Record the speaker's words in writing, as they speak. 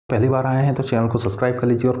पहली बार आए हैं तो चैनल को सब्सक्राइब कर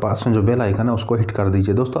लीजिए और पास में जो बेल आइकन है उसको हिट कर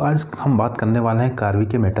दीजिए। दोस्तों आज हम बात करने वाले हैं कार्वी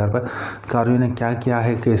के मैटर पर। कार्वी ने क्या किया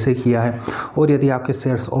है, कैसे किया है, और यदि आपके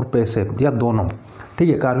शेयर्स और पैसे या दोनों ठीक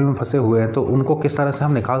है कार्वी में फंसे हुए हैं तो उनको किस तरह से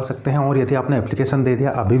हम निकाल सकते हैं, और यदि आपने एप्लीकेशन दे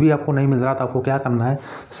दिया अभी भी आपको नहीं मिल रहा तो आपको क्या करना है,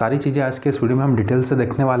 सारी चीज़ें आज के इस वीडियो में हम डिटेल से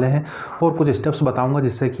देखने वाले हैं और कुछ स्टेप्स बताऊंगा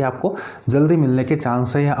जिससे कि आपको जल्दी मिलने के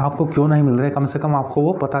चांस है या आपको क्यों नहीं मिल रहे कम से कम आपको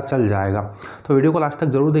वो पता चल जाएगा। तो वीडियो को लास्ट तक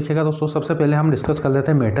जरूर देखिएगा। दोस्तों सबसे पहले हम डिस्कस कर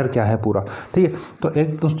लेते हैं मैटर क्या है पूरा। ठीक है, तो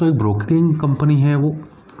एक ब्रोकरिंग कंपनी है वो,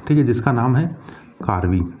 ठीक है, जिसका नाम है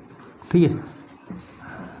कार्वी। ठीक है,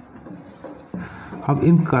 अब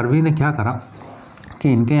इन कार्वी ने क्या करा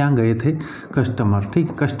कि इनके यहाँ गए थे कस्टमर।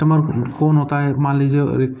 ठीक, कस्टमर कौन होता है, मान लीजिए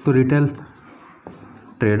एक तो रिटेल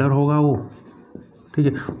ट्रेडर होगा वो, ठीक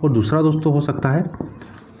है, और दूसरा दोस्तों हो सकता है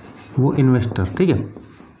वो इन्वेस्टर। ठीक है,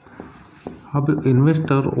 अब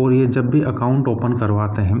इन्वेस्टर और ये जब भी अकाउंट ओपन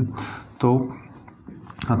करवाते हैं तो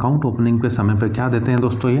अकाउंट ओपनिंग के समय पे क्या देते हैं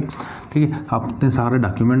दोस्तों ये, ठीक है, अपने सारे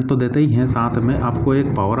डॉक्यूमेंट तो देते ही हैं, साथ में आपको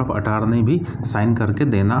एक पावर ऑफ अटॉर्नी भी साइन करके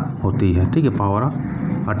देना होती है। ठीक है, पावर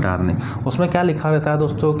ऑफ अटॉर्नी, उसमें क्या लिखा रहता है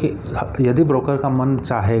दोस्तों कि यदि ब्रोकर का मन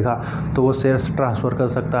चाहेगा तो वो शेयर्स ट्रांसफ़र कर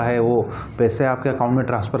सकता है, वो पैसे आपके अकाउंट में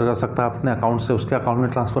ट्रांसफ़र कर सकता है, अपने अकाउंट से उसके अकाउंट में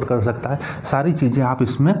ट्रांसफ़र कर सकता है। सारी चीज़ें आप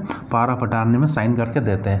इसमें पावर ऑफ अटॉर्नी में साइन करके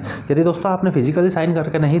देते हैं। यदि दोस्तों आपने फिजिकली साइन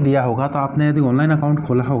करके नहीं दिया होगा तो आपने यदि ऑनलाइन अकाउंट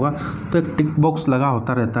खोला होगा तो एक टिक बॉक्स लगा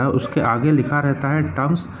होता रहता है, उसके आगे लिखा रहता है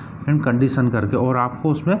टर्म्स एंड कंडीशन करके, और आपको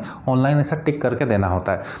उसमें ऑनलाइन ऐसा टिक करके देना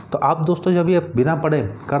होता है। तो आप दोस्तों जब ये बिना पढ़े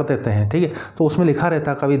कर देते हैं, ठीक है, तो उसमें लिखा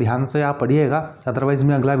रहता है, कभी ध्यान से आप पढ़िएगा, अदरवाइज़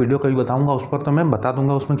मैं अगला वीडियो कभी बताऊंगा उस पर तो मैं बता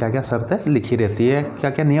दूंगा उसमें क्या क्या शर्तें लिखी रहती है, क्या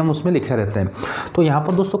क्या नियम उसमें लिखे रहते हैं। तो यहाँ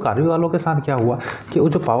पर दोस्तों कार्वी वालों के साथ क्या हुआ कि वो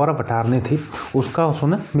जो पावर ऑफ अटॉर्नी थी उसका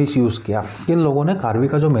उसने मिसयूज़ किया। किन लोगों ने, कार्वी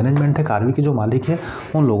का जो मैनेजमेंट है, कार्वी के जो मालिक है,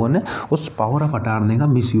 उन लोगों ने उस पावर ऑफ अटॉर्नी का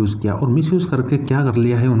मिसयूज़ किया, और मिसयूज़ करके क्या कर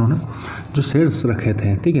लिया है उन्होंने, जो शेयर्स रखे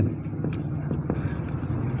थे, ठीक है,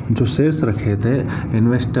 जो शेयर्स रखे थे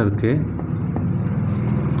इन्वेस्टर के,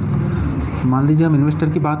 मान लीजिए हम इन्वेस्टर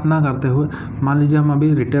की बात ना करते हुए मान लीजिए हम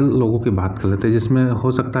अभी रिटेल लोगों की बात कर लेते हैं, जिसमें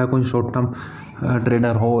हो सकता है कोई शॉर्ट टर्म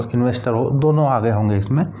ट्रेडर हो, इन्वेस्टर हो, दोनों आ गए होंगे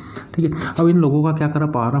इसमें। ठीक है, अब इन लोगों का क्या करा,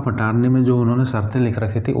 पावर ऑफ अटॉर्नी में जो उन्होंने शर्तें लिख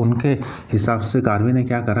रखी थी उनके हिसाब से कार्वी ने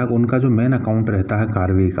क्या करा, उनका जो मेन अकाउंट रहता है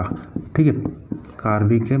कार्वी का, ठीक है,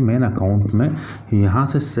 कार्वी के मेन अकाउंट में यहाँ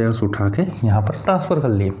से शेयर्स उठा के यहाँ पर ट्रांसफ़र कर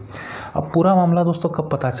लिए। अब पूरा मामला दोस्तों कब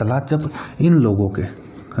पता चला, जब इन लोगों के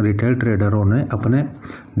रिटेल ट्रेडरों ने अपने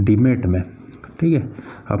डीमेट में, ठीक है,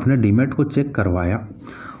 अपने डीमेट को चेक करवाया,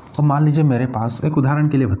 और मान लीजिए मेरे पास, एक उदाहरण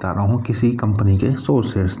के लिए बता रहा हूँ, किसी कंपनी के 100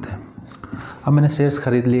 शेयर्स थे। अब मैंने शेयर्स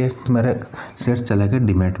खरीद लिए, मेरे शेयर्स चले गए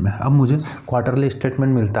डीमेट में। अब मुझे क्वार्टरली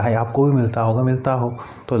स्टेटमेंट मिलता है, आपको भी मिलता होगा, मिलता हो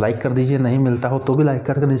तो लाइक कर दीजिए, नहीं मिलता हो तो भी लाइक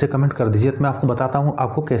करके नीचे कमेंट कर दीजिए। तो मैं आपको बताता हूँ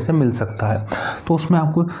आपको कैसे मिल सकता है। तो उसमें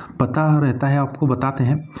आपको पता रहता है, आपको बताते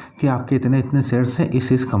हैं कि आपके इतने इतने शेयर्स हैं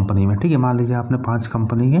इस कंपनी में। ठीक है, मान लीजिए आपने 5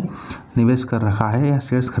 कंपनी के निवेश कर रखा है या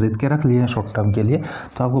शेयर्स खरीद के रख लिए हैं शॉर्ट टर्म के लिए,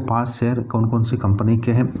 तो आपको 5 शेयर कौन कौन सी कंपनी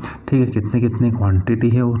के हैं, ठीक है, कितने कितने क्वांटिटी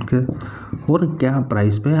है उनके, और क्या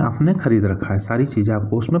प्राइस पे आपने खरीद रखा है, सारी चीज़ें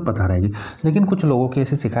आपको उसमें पता रहेगी। लेकिन कुछ लोगों की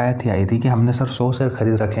ऐसी शिकायत ही आई थी कि हमने सर 100 शेयर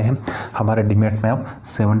खरीद रखे हैं, हमारे डीमेट में अब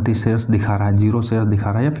 70 शेयर्स दिखा रहा है, 0 शेयर्स दिखा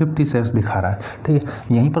रहा है या 50 शेयर्स दिखा रहा है। ठीक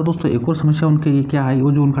है, यहीं पर दोस्तों एक और समस्या उनके ये क्या आई,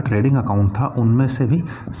 वो जो उनका ट्रेडिंग अकाउंट था उनमें से भी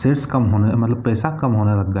शेयर्स कम होने, मतलब पैसा कम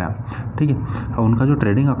होने लग गया। ठीक है, उनका जो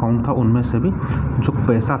ट्रेडिंग अकाउंट था उनमें से भी जो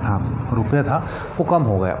पैसा था, रुपया था, वो कम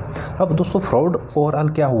हो गया। अब दोस्तों फ्रॉड ओवरऑल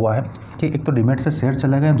क्या हुआ है कि एक तो डीमेट से शेयर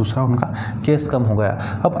चले गए, दूसरा उनका कैश कम हो गया।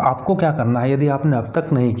 अब आपको क्या करना है, यदि आपने अब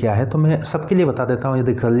तक नहीं किया है तो मैं सबके लिए बता देता हूँ,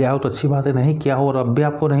 यदि कर लिया हो तो अच्छी बात है, नहीं किया हो और अब भी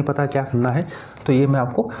आपको नहीं पता क्या करना है तो ये मैं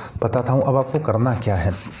आपको बताता हूँ अब आपको करना क्या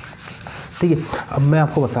है। ठीक है, अब मैं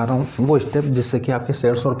आपको बता रहा हूँ वो स्टेप जिससे कि आपके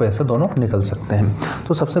शेयर्स और पैसे दोनों निकल सकते हैं।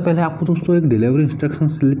 तो सबसे पहले आपको दोस्तों एक डिलीवरी इंस्ट्रक्शन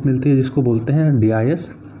स्लिप मिलती है जिसको बोलते हैं DIS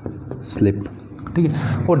स्लिप। ठीक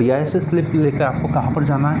है, वो DIS स्लिप लेकर आपको कहाँ पर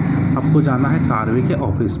जाना है, आपको जाना है कार्वी के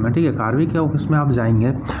ऑफिस में। ठीक है, कार्वी के ऑफिस में आप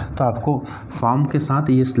जाएंगे तो आपको फॉर्म के साथ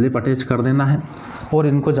ये स्लिप अटैच कर देना है और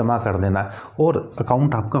इनको जमा कर देना है, और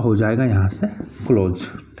अकाउंट आपका हो जाएगा यहाँ से क्लोज।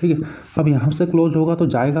 ठीक है, अब यहाँ से क्लोज होगा तो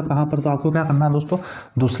जाएगा कहाँ पर, तो आपको क्या करना है दोस्तों,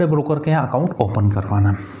 दूसरे ब्रोकर के यहाँ अकाउंट ओपन करवाना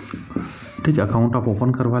है। ठीक है, अकाउंट आप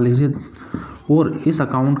ओपन करवा लीजिए, और इस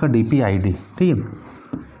अकाउंट का DP ID, ठीक है,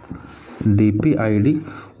 DP ID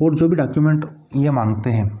और जो भी डॉक्यूमेंट ये मांगते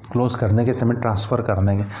हैं क्लोज करने के समय, ट्रांसफ़र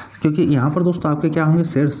करने के, क्योंकि यहाँ पर दोस्तों आपके क्या होंगे,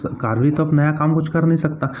 शेयर्स, कार्वी तो अब नया काम कुछ कर नहीं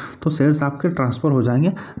सकता, तो शेयर्स आपके ट्रांसफ़र हो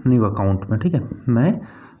जाएंगे न्यू अकाउंट में। ठीक है, नए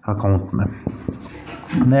अकाउंट में।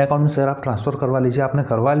 नए अकाउंट में शेयर आप ट्रांसफ़र करवा लीजिए। आपने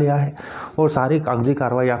करवा लिया है और सारी कागजी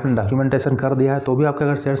कार्रवाई आपने डॉक्यूमेंटेशन कर दिया है, तो भी आपके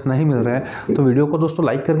अगर शेयर्स नहीं मिल रहे हैं तो वीडियो को दोस्तों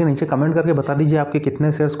लाइक करके नीचे कमेंट करके बता दीजिए आपके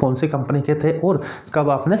कितने शेयर्स कौन सी कंपनी के थे और कब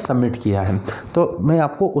आपने सबमिट किया है। तो मैं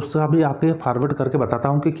आपको उसका भी आपके फॉरवर्ड करके बताता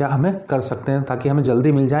हूँ कि क्या हमें कर सकते हैं, ताकि हमें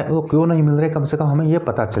जल्दी मिल जाए। और क्यों नहीं मिल रहे कम से कम हमें ये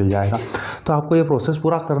पता चल जाएगा। तो आपको ये प्रोसेस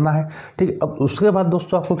पूरा करना है, ठीक है। अब उसके बाद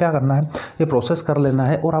दोस्तों आपको क्या करना है, ये प्रोसेस कर लेना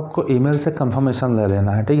है और आपको ईमेल से कंफर्मेशन ले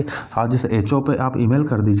लेना है, ठीक है। आज जैसे HO पे आप ईमेल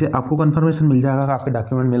कर दीजिए, आपको कंफर्मेशन मिल जाएगा कि आपके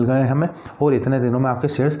डॉक्यूमेंट मिल गए हैं हमें और इतने दिनों में आपके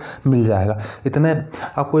शेयर्स मिल जाएगा। इतने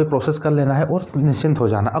आपको ये प्रोसेस कर लेना है और निश्चिंत हो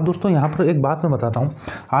जाना। अब दोस्तों यहाँ पर एक बात मैं बताता हूँ।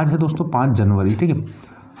 आज है दोस्तों 5 जनवरी, ठीक है।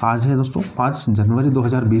 आज है दोस्तों 5 जनवरी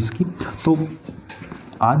 2020 की। तो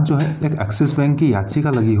आज जो है एक एक्सिस बैंक की याचिका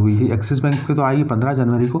लगी हुई है। एक्सिस बैंक की तो आएगी 15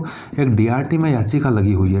 जनवरी को। एक DRT में याचिका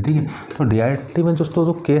लगी हुई है, ठीक है। तो DRT में दोस्तों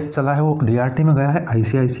जो केस चला है वो DRT में गया है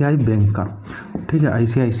ICICI बैंक का, ठीक है,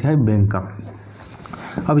 ICICI बैंक का।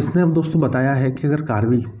 अब इसने अब दोस्तों बताया है कि अगर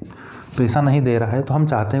कार्वी पैसा नहीं दे रहा है तो हम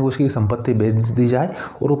चाहते हैं कि उसकी संपत्ति बेच दी जाए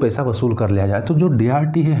और वो पैसा वसूल कर लिया जाए। तो जो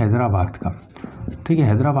DRT है हैदराबाद का, ठीक है,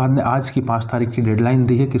 हैदराबाद ने आज की 5 तारीख की डेडलाइन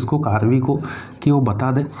दी है किसको, कार्वी को, कि वो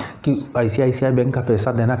बता दे कि ICICI बैंक का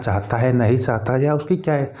पैसा देना चाहता है नहीं चाहता है, या उसकी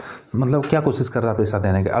क्या है, मतलब क्या कोशिश कर रहा है पैसा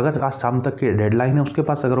देने की। अगर आज शाम तक की डेडलाइन है उसके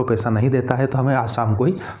पास, अगर वो पैसा नहीं देता है तो हमें आज शाम को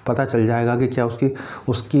ही पता चल जाएगा कि क्या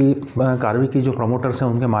उसकी कार्वी की जो प्रमोटर्स हैं,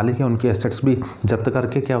 उनके मालिक हैं, उनकी एसेट्स भी जब्त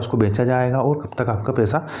करके क्या उसको बेचा जाएगा और कब तक आपका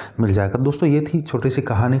पैसा मिल जाएगा। दोस्तों ये थी छोटी सी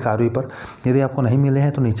कहानी कार्वी पर। यदि आपको नहीं मिले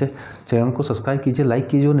हैं तो नीचे चैनल को सब्सक्राइब कीजिए, लाइक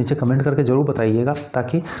कीजिए और नीचे कमेंट करके जरूर बताइएगा,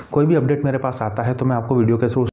 ताकि कोई भी अपडेट मेरे पास आता है तो मैं आपको वीडियो के थ्रू